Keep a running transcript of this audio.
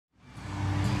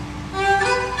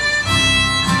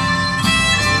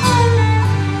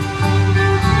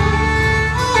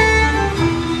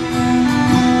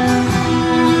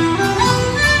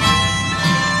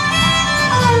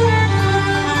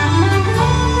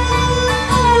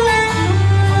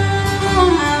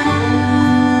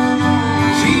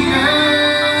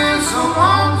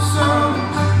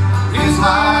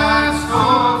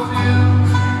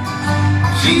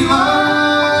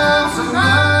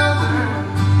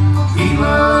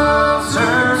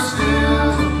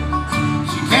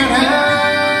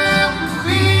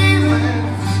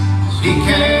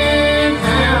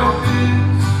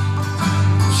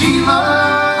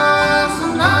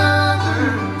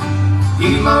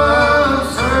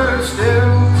her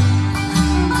still.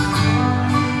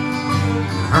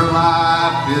 Her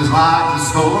life is like a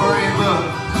storybook,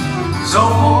 so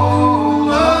full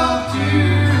of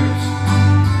tears.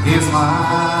 His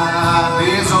life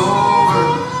is over,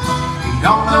 he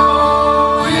don't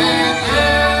know it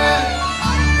yet.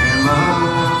 And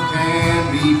love can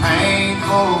be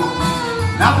painful,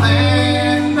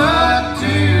 nothing but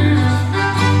tears.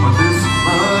 But this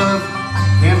love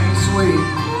can be sweet,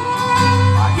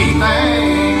 like he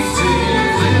thinks it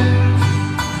is.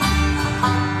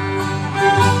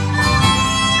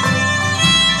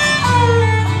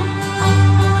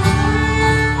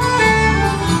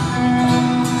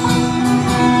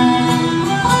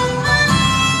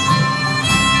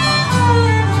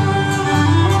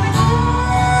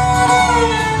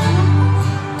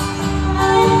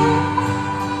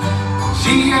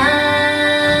 She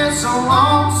is so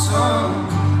lonesome,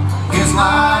 his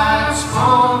life's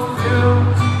fulfilled.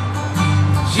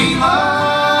 She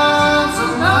loves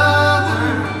another,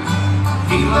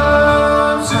 he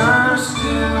loves her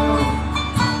still.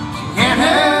 She can't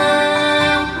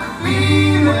help her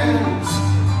feelings,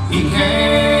 he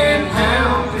can't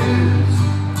help his.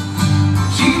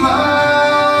 She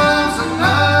loves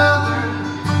another,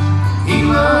 he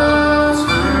loves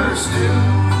her still.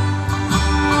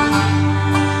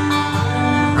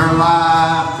 Her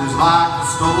life is like a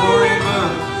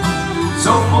storybook,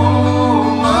 so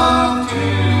full of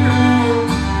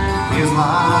tears. His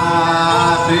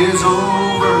life is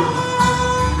over,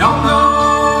 don't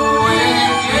know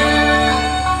it yet.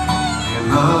 And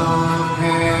love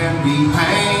can be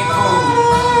painful,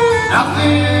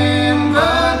 nothing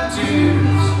but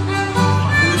tears.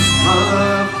 This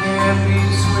love can be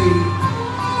sweet,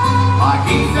 like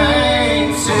he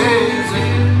thinks it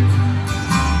is.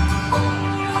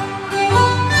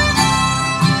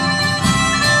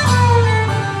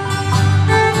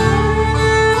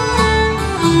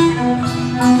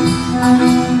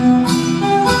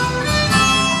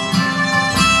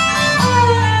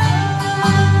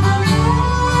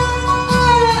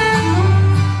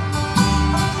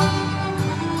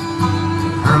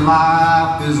 Her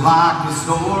life is like a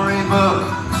storybook,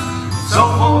 so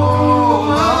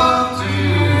full of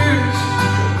tears.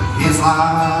 His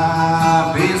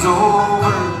life is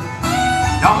over,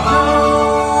 don't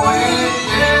know it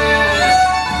yet.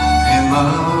 And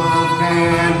love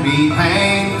can be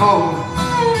painful,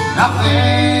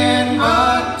 nothing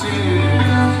but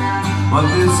tears. But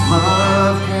this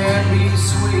love can be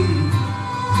sweet,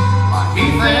 like he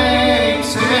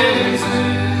thinks it is.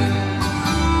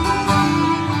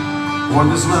 For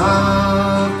this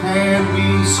love can be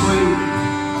sweet,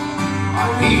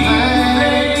 like he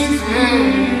thinks it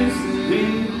is.